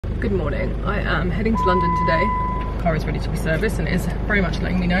Good morning. I am heading to London today. The car is ready to be serviced and it is very much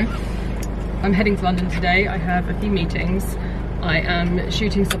letting me know. I'm heading to London today. I have a few meetings. I am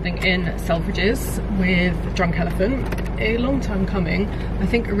shooting something in Selfridges with Drunk Elephant. A long time coming. I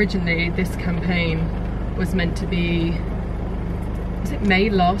think originally this campaign was meant to be, was it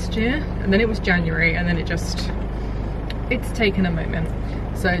May last year? And then it was January, and then it's taken a moment.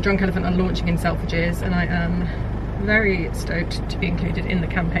 So Drunk Elephant are launching in Selfridges, and I am very stoked to be included in the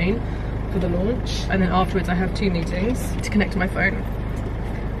campaign for the launch. And then afterwards I have 2 meetings to connect to my phone.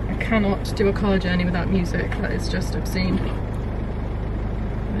 I cannot do a car journey without music. That is just obscene.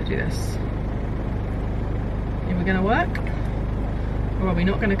 I'm gonna do this. Are we gonna work? Or are we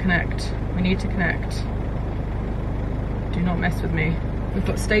not gonna connect? We need to connect. Do not mess with me. We've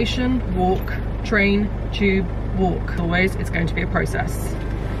got station, walk, train, tube, walk. Always, it's going to be a process.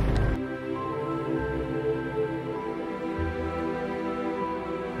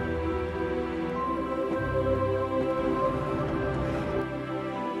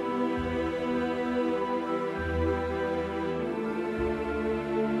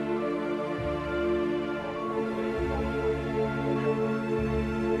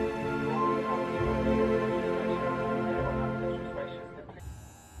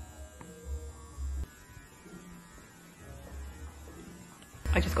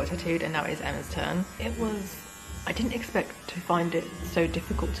 I just got tattooed and now it is Emma's turn. I didn't expect to find it so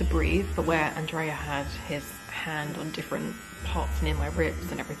difficult to breathe, but where Andrea had his hand on different parts near my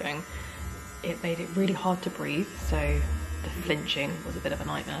ribs and everything, it made it really hard to breathe, so the flinching was a bit of a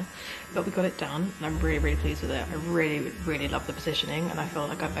nightmare. But we got it done and I'm really, really pleased with it. I really, really love the positioning, and I feel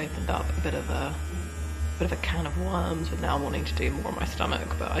like I've opened up a bit of a can of worms with now wanting to do more on my stomach,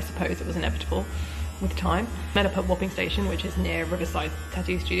 but I suppose it was inevitable with time. Met up at Wapping Station, which is near Riverside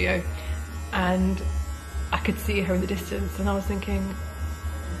Tattoo Studio, and I could see her in the distance, and I was thinking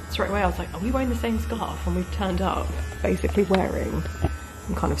straight away, I was like, are we wearing the same scarf? And we've turned up basically wearing, you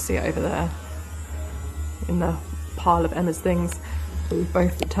can kind of see it over there in the pile of Emma's things, but we've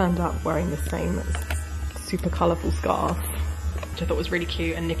both turned up wearing the same super colourful scarf, which I thought was really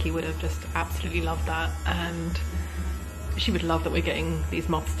cute, and Nikki would have just absolutely loved that, and she would love that we're getting these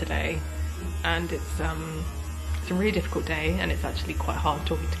moths today. And it's a really difficult day, and it's actually quite hard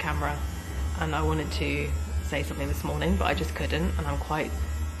talking to camera, and I wanted to say something this morning but I just couldn't, and I'm quite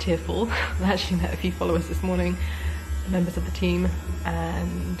tearful. I actually met a few followers this morning, members of the team,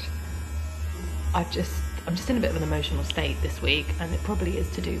 and I'm just in a bit of an emotional state this week, and it probably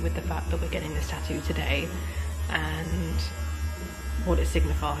is to do with the fact that we're getting this tattoo today and what it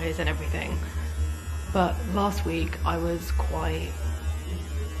signifies and everything. But last week I was quite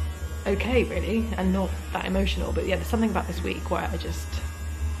okay really, and not that emotional, but yeah, there's something about this week where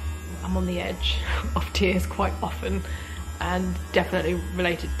I'm on the edge of tears quite often, and definitely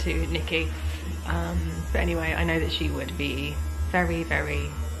related to Nikki. But anyway, I know that she would be very, very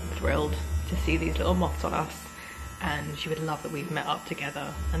thrilled to see these little moths on us, and she would love that we've met up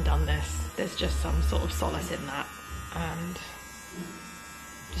together and done this. There's just some sort of solace in that, and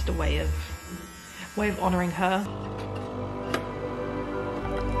just a way of honouring her.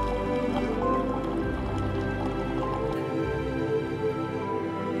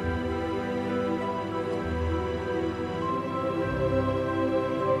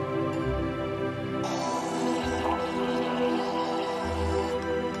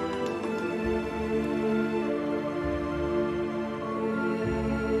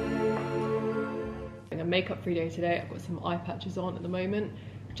 Makeup free day today. I've got some eye patches on at the moment.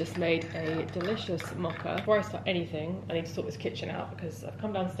 Just made a delicious mocha. Before I start anything, I need to sort this kitchen out because I've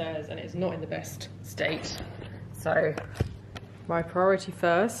come downstairs and it's not in the best state. So my priority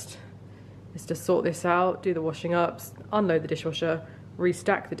first is to sort this out, do the washing up, unload the dishwasher,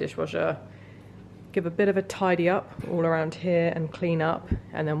 restack the dishwasher, give a bit of a tidy up all around here and clean up,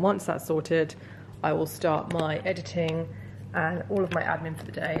 and then once that's sorted I will start my editing and all of my admin for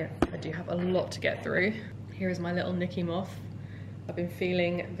the day. I do have a lot to get through. Here is my little Nikki moth. I've been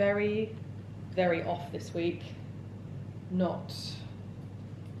feeling very, very off this week. Not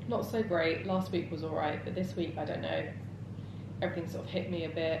so great. Last week was all right, but this week, I don't know. Everything sort of hit me a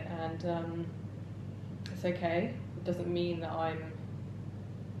bit, and it's okay. It doesn't mean that I'm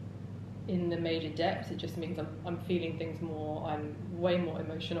in the major depths. It just means I'm feeling things more. I'm way more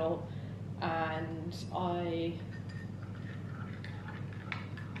emotional, and I'm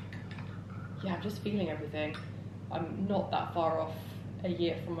just feeling everything. I'm not that far off a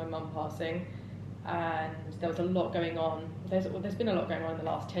year from my mum passing, and there was a lot going on. There's been a lot going on in the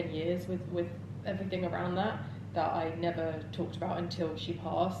last 10 years with everything around that I never talked about until she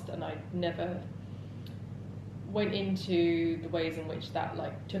passed, and I never went into the ways in which that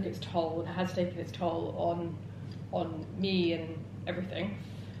like took its toll and has taken its toll on me and everything.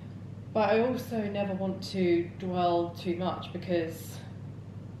 But I also never want to dwell too much, because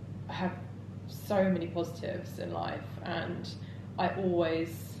I have so many positives in life, and I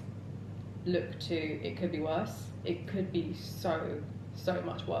always look to, it could be worse. It could be so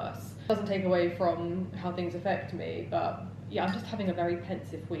much worse. It doesn't take away from how things affect me, but yeah, I'm just having a very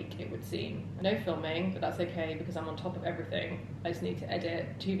pensive week, it would seem. No filming, but that's okay because I'm on top of everything. I just need to edit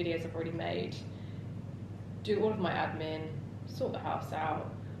 2 videos I've already made, do all of my admin, sort the house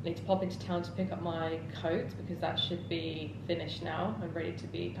out. I need to pop into town to pick up my coat because that should be finished now and ready to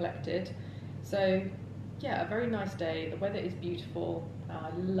be collected. So yeah, a very nice day. The weather is beautiful. I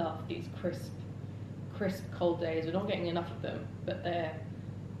love these crisp cold days. We're not getting enough of them, but they're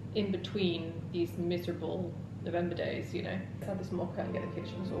in between these miserable November days, you know. Let's have this mocha and get the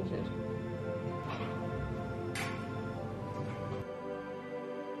kitchen sorted.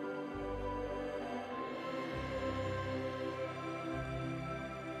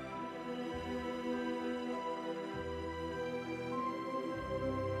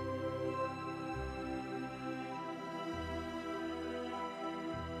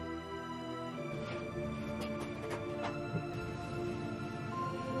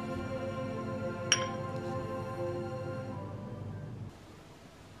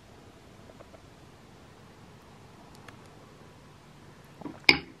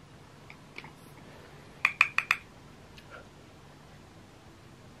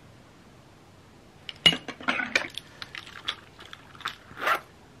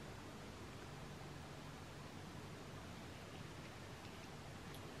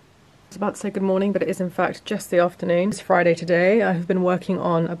 I was about to say good morning, but it is in fact just the afternoon. It's Friday today. I have been working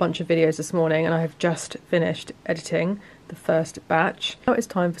on a bunch of videos this morning and I have just finished editing the first batch. Now it's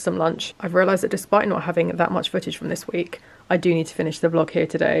time for some lunch. I've realised that despite not having that much footage from this week, I do need to finish the vlog here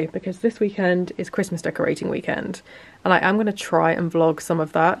today because this weekend is Christmas decorating weekend and I am going to try and vlog some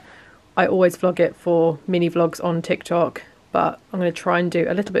of that. I always vlog it for mini vlogs on TikTok, but I'm going to try and do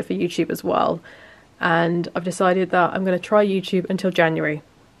a little bit for YouTube as well. And I've decided that I'm going to try YouTube until January.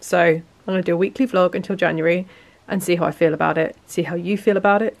 So I'm going to do a weekly vlog until January and see how I feel about it, see how you feel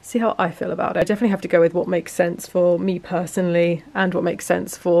about it, see how I feel about it. I definitely have to go with what makes sense for me personally and what makes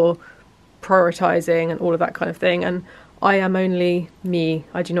sense for prioritising and all of that kind of thing. And I am only me.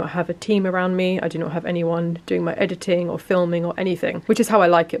 I do not have a team around me. I do not have anyone doing my editing or filming or anything, which is how I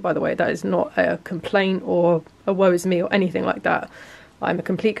like it, by the way. That is not a complaint or a woe is me or anything like that. I'm a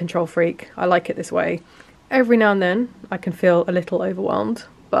complete control freak. I like it this way. Every now and then I can feel a little overwhelmed,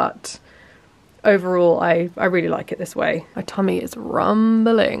 but overall I really like it this way. My tummy is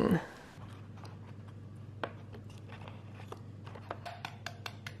rumbling.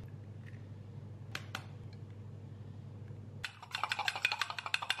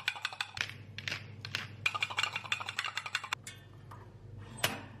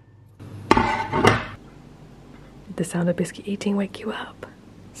 Did the sound of biscuit eating wake you up?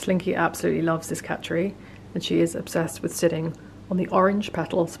 Slinky absolutely loves this cat tree and she is obsessed with sitting on the orange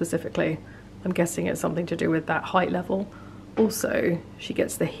petal specifically. I'm guessing it's something to do with that height level. Also, she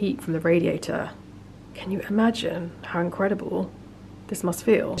gets the heat from the radiator. Can you imagine how incredible this must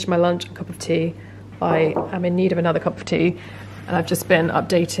feel? My lunch and cup of tea. I am in need of another cup of tea and I've just been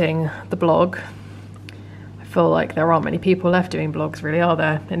updating the blog. I feel like there aren't many people left doing blogs, really, are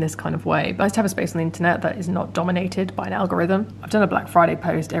there, in this kind of way? But I just have a space on the internet that is not dominated by an algorithm. I've done a Black Friday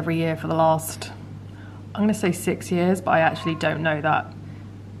post every year for the last, I'm going to say 6 years, but I actually don't know that.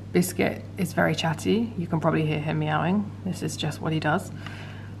 Biscuit is very chatty. You can probably hear him meowing. This is just what he does.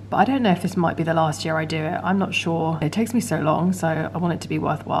 But I don't know if this might be the last year I do it. I'm not sure. It takes me so long, so I want it to be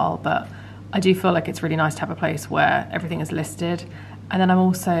worthwhile. But I do feel like it's really nice to have a place where everything is listed. And then I'm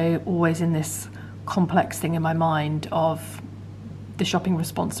also always in this complex thing in my mind of the shopping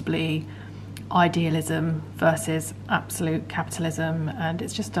responsibly, idealism versus absolute capitalism. And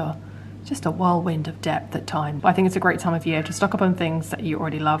it's just a whirlwind of depth at times. But I think it's a great time of year to stock up on things that you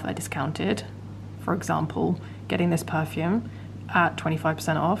already love that are discounted. For example, getting this perfume at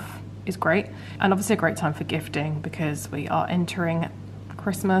 25% off is great. And obviously a great time for gifting because we are entering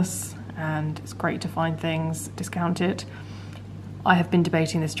Christmas and it's great to find things discounted. I have been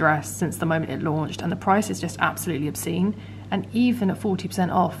debating this dress since the moment it launched and the price is just absolutely obscene. And even at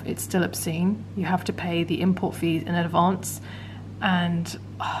 40% off, it's still obscene. You have to pay the import fees in advance and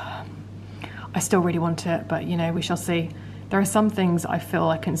I still really want it, but you know, we shall see. There are some things I feel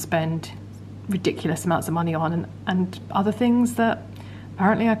I can spend ridiculous amounts of money on and other things that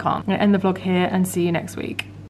apparently I can't. I'm gonna end the vlog here and see you next week.